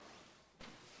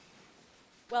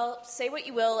Well, say what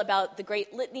you will about the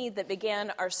great litany that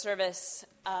began our service,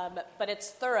 but it's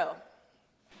thorough.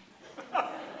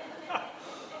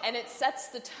 And it sets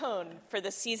the tone for the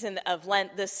season of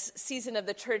Lent, this season of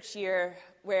the church year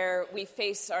where we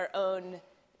face our own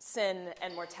sin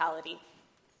and mortality.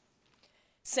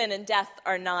 Sin and death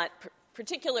are not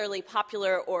particularly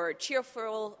popular or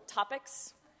cheerful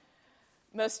topics.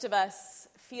 Most of us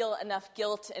feel enough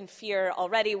guilt and fear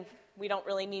already. We don't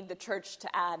really need the church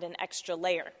to add an extra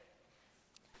layer.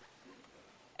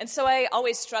 And so I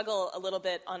always struggle a little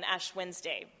bit on Ash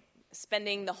Wednesday,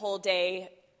 spending the whole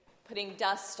day putting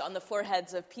dust on the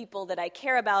foreheads of people that I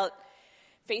care about,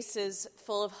 faces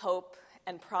full of hope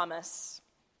and promise,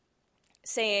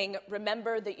 saying,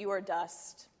 "Remember that you are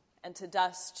dust, and to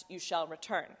dust you shall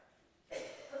return.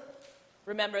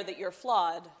 Remember that you're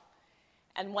flawed,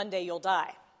 and one day you'll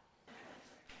die."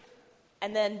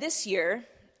 And then this year,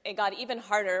 it got even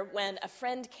harder when a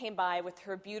friend came by with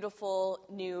her beautiful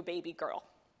new baby girl.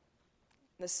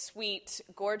 This sweet,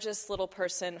 gorgeous little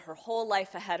person, her whole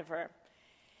life ahead of her.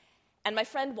 And my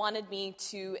friend wanted me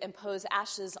to impose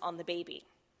ashes on the baby.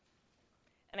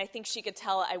 And I think she could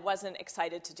tell I wasn't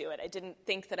excited to do it. I didn't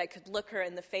think that I could look her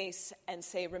in the face and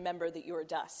say, "Remember that you are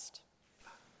dust."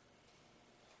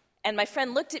 And my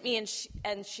friend looked at me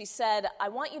and she said, "I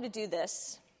want you to do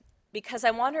this because I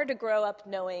want her to grow up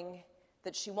knowing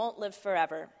that she won't live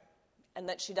forever and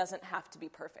that she doesn't have to be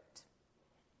perfect.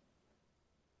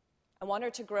 I want her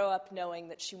to grow up knowing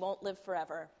that she won't live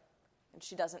forever and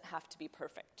she doesn't have to be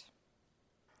perfect."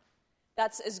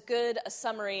 That's as good a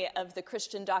summary of the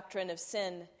Christian doctrine of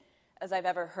sin as I've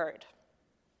ever heard.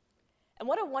 And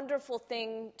what a wonderful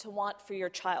thing to want for your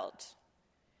child,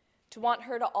 to want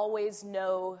her to always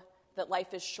know that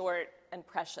life is short and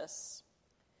precious,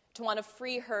 to want to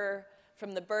free her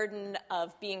from the burden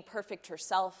of being perfect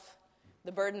herself,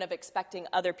 the burden of expecting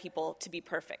other people to be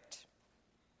perfect.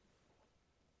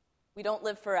 We don't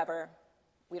live forever.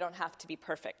 We don't have to be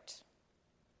perfect.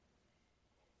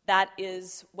 That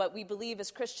is what we believe as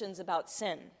Christians about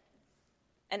sin.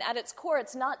 And at its core,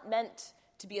 it's not meant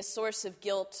to be a source of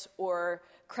guilt or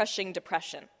crushing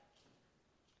depression.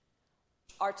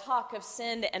 Our talk of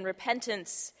sin and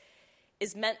repentance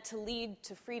is meant to lead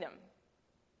to freedom.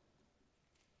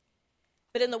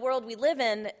 But in the world we live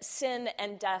in, sin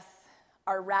and death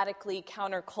are radically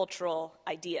countercultural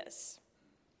ideas.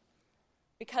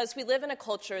 Because we live in a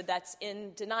culture that's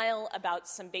in denial about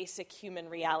some basic human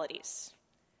realities.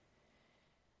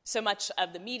 So much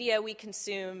of the media we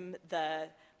consume,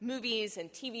 the movies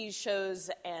and TV shows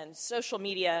and social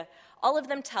media, all of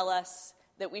them tell us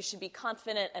that we should be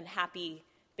confident and happy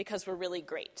because we're really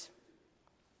great.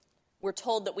 We're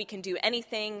told that we can do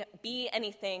anything, be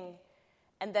anything,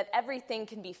 and that everything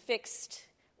can be fixed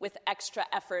with extra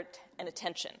effort and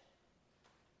attention.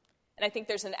 And I think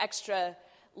there's an extra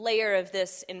layer of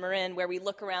this in Marin where we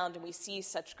look around and we see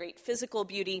such great physical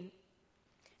beauty,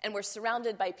 and we're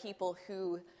surrounded by people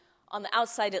who, on the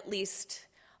outside at least,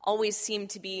 always seem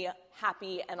to be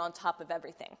happy and on top of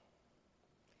everything.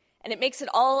 And it makes it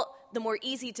all the more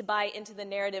easy to buy into the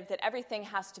narrative that everything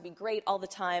has to be great all the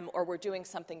time or we're doing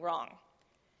something wrong.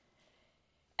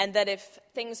 And that if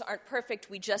things aren't perfect,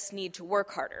 we just need to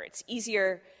work harder. It's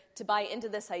easier to buy into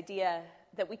this idea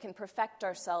that we can perfect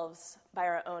ourselves by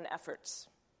our own efforts.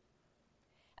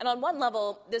 And on one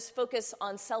level, this focus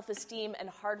on self-esteem and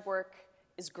hard work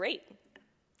is great.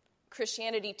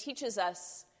 Christianity teaches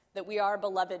us that we are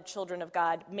beloved children of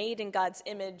God, made in God's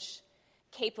image,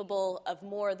 capable of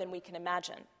more than we can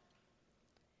imagine.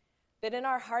 But in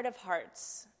our heart of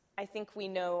hearts, I think we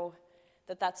know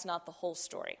that that's not the whole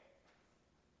story.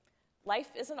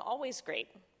 Life isn't always great.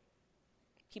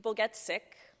 People get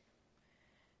sick.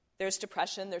 There's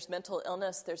depression, there's mental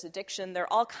illness, there's addiction. There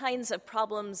are all kinds of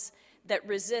problems that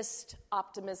resist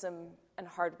optimism and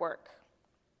hard work.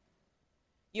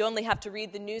 You only have to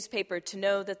read the newspaper to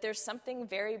know that there's something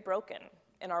very broken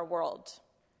in our world,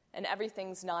 and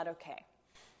everything's not okay.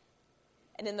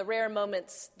 And in the rare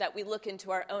moments that we look into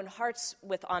our own hearts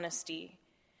with honesty,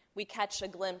 we catch a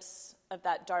glimpse of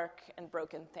that dark and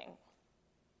broken thing.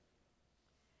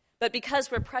 But because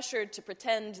we're pressured to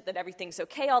pretend that everything's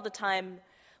okay all the time,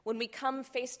 when we come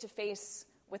face to face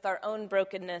with our own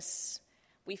brokenness,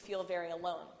 we feel very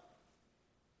alone.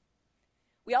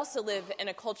 We also live in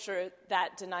a culture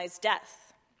that denies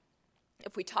death.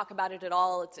 If we talk about it at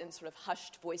all, it's in sort of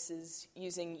hushed voices,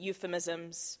 using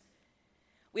euphemisms.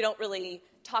 We don't really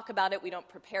talk about it, we don't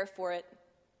prepare for it,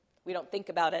 we don't think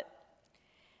about it.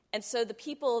 And so the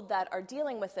people that are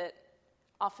dealing with it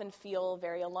often feel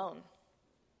very alone.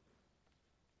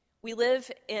 We live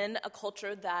in a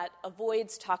culture that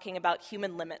avoids talking about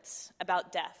human limits,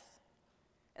 about death.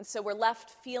 And so we're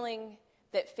left feeling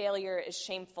that failure is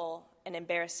shameful and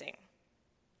embarrassing,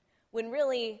 when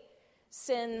really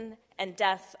sin and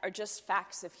death are just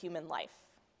facts of human life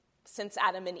since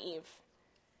Adam and Eve.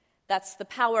 That's the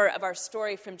power of our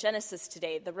story from Genesis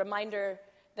today, the reminder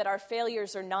that our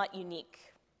failures are not unique.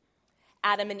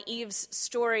 Adam and Eve's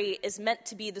story is meant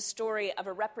to be the story of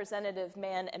a representative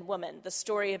man and woman, the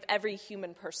story of every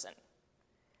human person.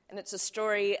 And it's a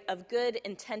story of good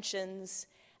intentions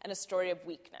and a story of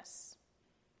weakness.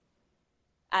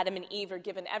 Adam and Eve are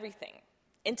given everything: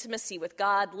 intimacy with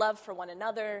God, love for one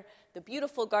another, the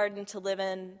beautiful garden to live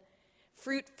in,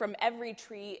 fruit from every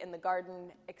tree in the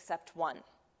garden except one.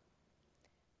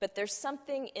 But there's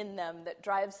something in them that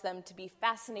drives them to be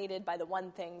fascinated by the one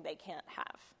thing they can't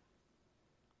have.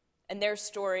 And their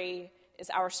story is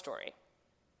our story.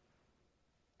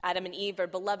 Adam and Eve are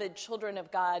beloved children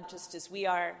of God just as we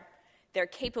are. They're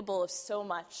capable of so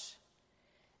much.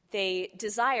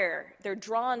 They're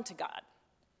drawn to God.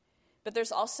 But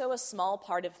there's also a small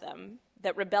part of them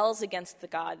that rebels against the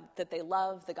God that they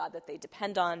love, the God that they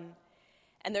depend on.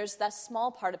 And there's that small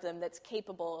part of them that's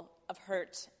capable of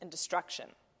hurt and destruction.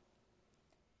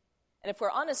 And if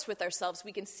we're honest with ourselves,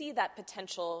 we can see that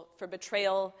potential for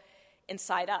betrayal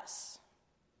inside us.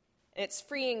 And it's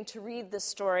freeing to read this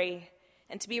story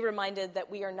and to be reminded that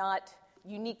we are not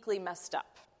uniquely messed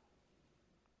up.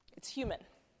 It's human.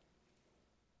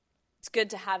 It's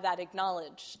good to have that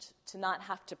acknowledged, to not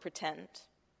have to pretend.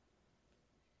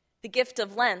 The gift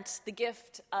of Lent, the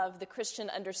gift of the Christian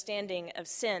understanding of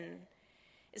sin,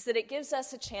 is that it gives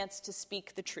us a chance to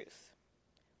speak the truth.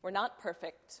 We're not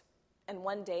perfect, and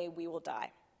one day we will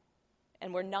die.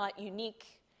 And we're not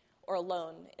unique or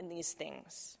alone in these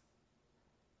things.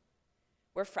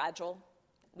 We're fragile,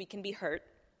 we can be hurt,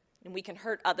 and we can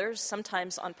hurt others,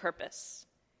 sometimes on purpose.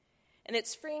 And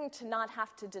it's freeing to not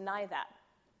have to deny that.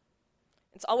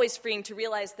 It's always freeing to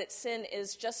realize that sin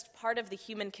is just part of the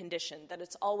human condition, that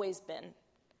it's always been.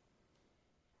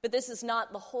 But this is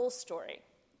not the whole story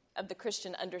of the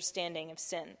Christian understanding of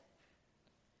sin.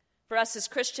 For us as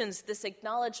Christians, this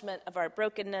acknowledgement of our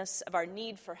brokenness, of our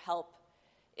need for help,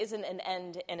 isn't an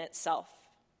end in itself.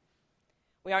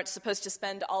 We aren't supposed to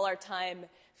spend all our time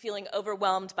feeling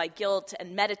overwhelmed by guilt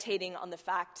and meditating on the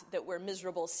fact that we're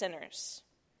miserable sinners.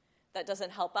 That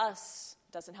doesn't help us,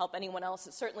 doesn't help anyone else.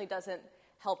 It certainly doesn't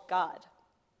help God.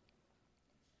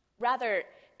 Rather,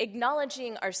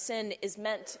 acknowledging our sin is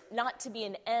meant not to be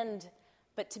an end,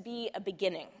 but to be a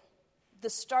beginning, the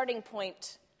starting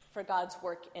point for God's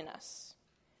work in us.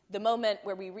 The moment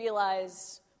where we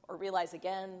realize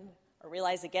again,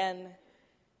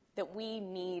 that we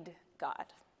need God.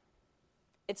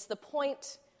 It's the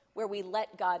point where we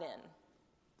let God in,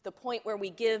 the point where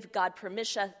we give God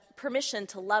permission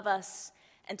to love us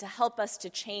and to help us to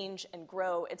change and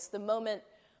grow. It's the moment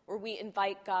where we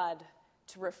invite God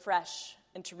to refresh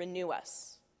and to renew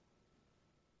us.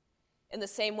 In the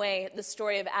same way, the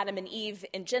story of Adam and Eve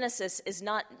in Genesis is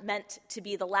not meant to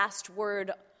be the last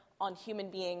word on human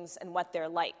beings and what they're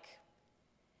like.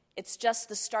 It's just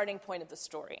the starting point of the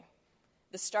story,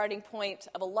 the starting point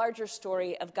of a larger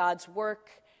story of God's work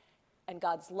and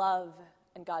God's love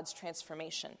and God's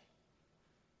transformation.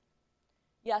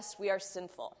 Yes, we are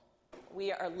sinful.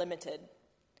 We are limited.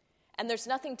 And there's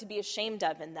nothing to be ashamed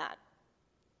of in that.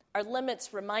 Our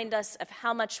limits remind us of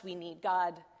how much we need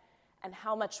God and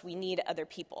how much we need other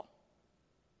people.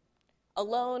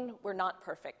 Alone, we're not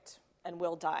perfect and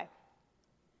will die.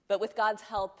 But with God's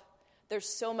help, there's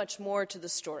so much more to the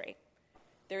story.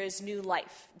 There is new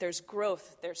life, there's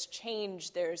growth, there's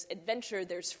change, there's adventure,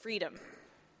 there's freedom.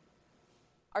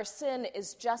 Our sin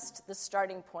is just the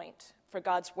starting point for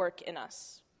God's work in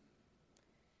us.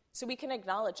 So we can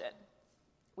acknowledge it.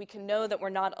 We can know that we're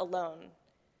not alone,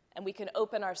 and we can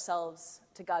open ourselves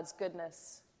to God's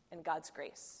goodness and God's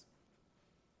grace.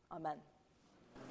 Amen.